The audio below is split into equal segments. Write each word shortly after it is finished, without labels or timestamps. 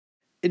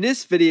In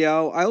this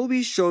video, I will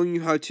be showing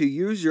you how to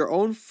use your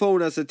own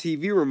phone as a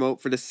TV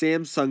remote for the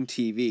Samsung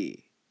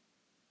TV.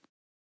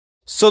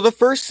 So the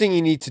first thing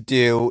you need to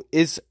do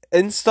is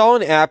install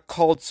an app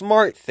called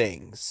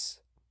SmartThings.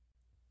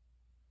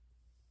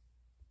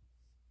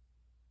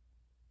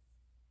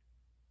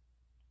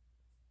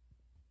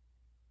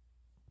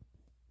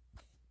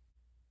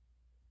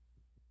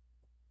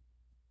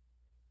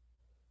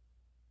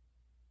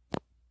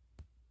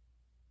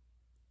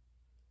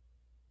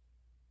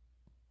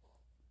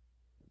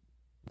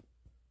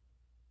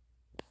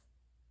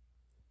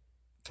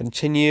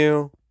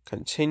 Continue.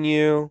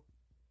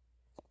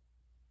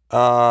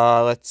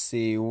 Let's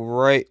see,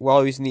 right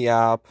while using the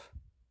app,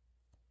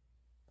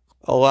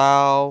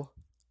 allow.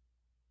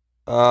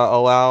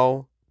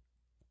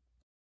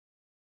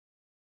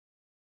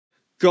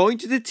 Going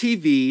to the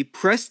TV,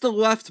 press the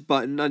left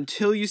button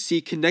until you see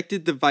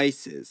connected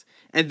devices,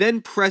 and then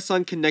press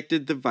on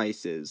connected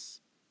devices.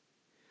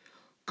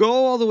 Go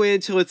all the way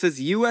until it says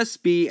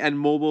USB and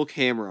mobile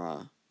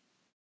camera.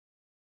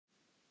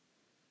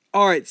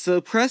 Alright,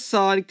 so press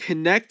on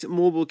connect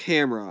mobile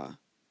camera.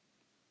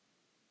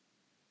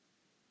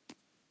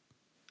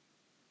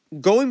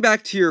 Going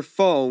back to your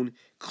phone,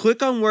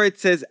 click on where it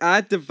says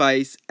add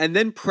device and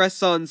then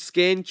press on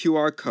scan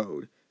QR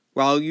code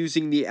while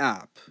using the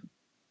app.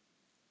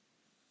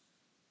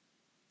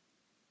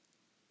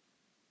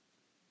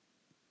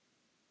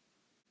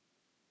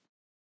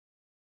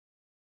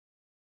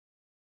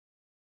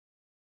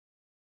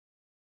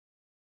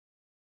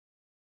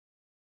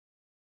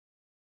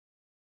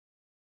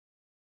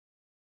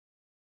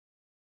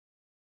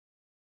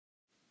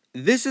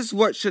 This is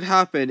what should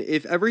happen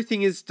if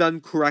everything is done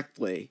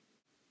correctly.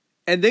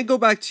 And then go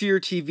back to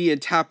your TV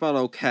and tap on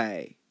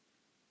OK.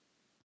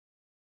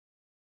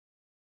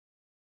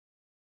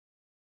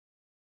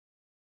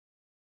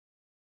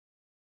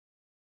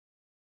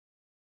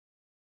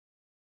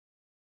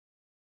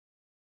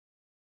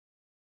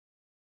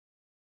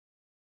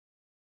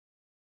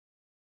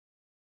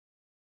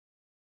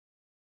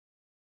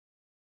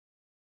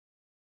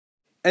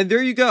 And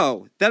there you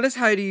go. That is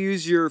how to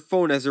use your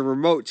phone as a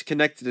remote to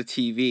connect to the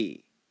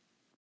TV.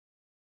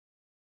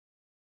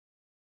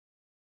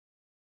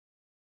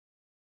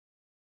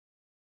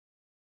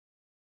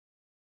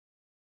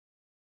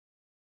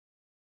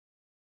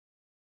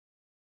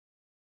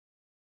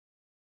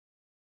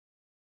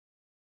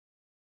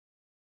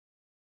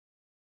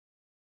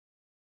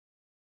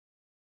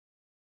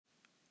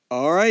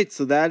 Alright,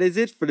 so that is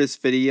it for this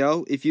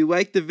video. If you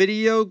liked the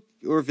video,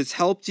 or if it's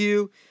helped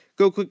you,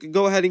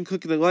 go ahead and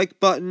click the like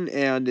button,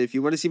 and if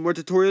you want to see more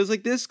tutorials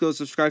like this, go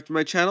subscribe to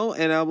my channel,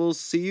 and I will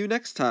see you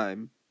next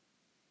time.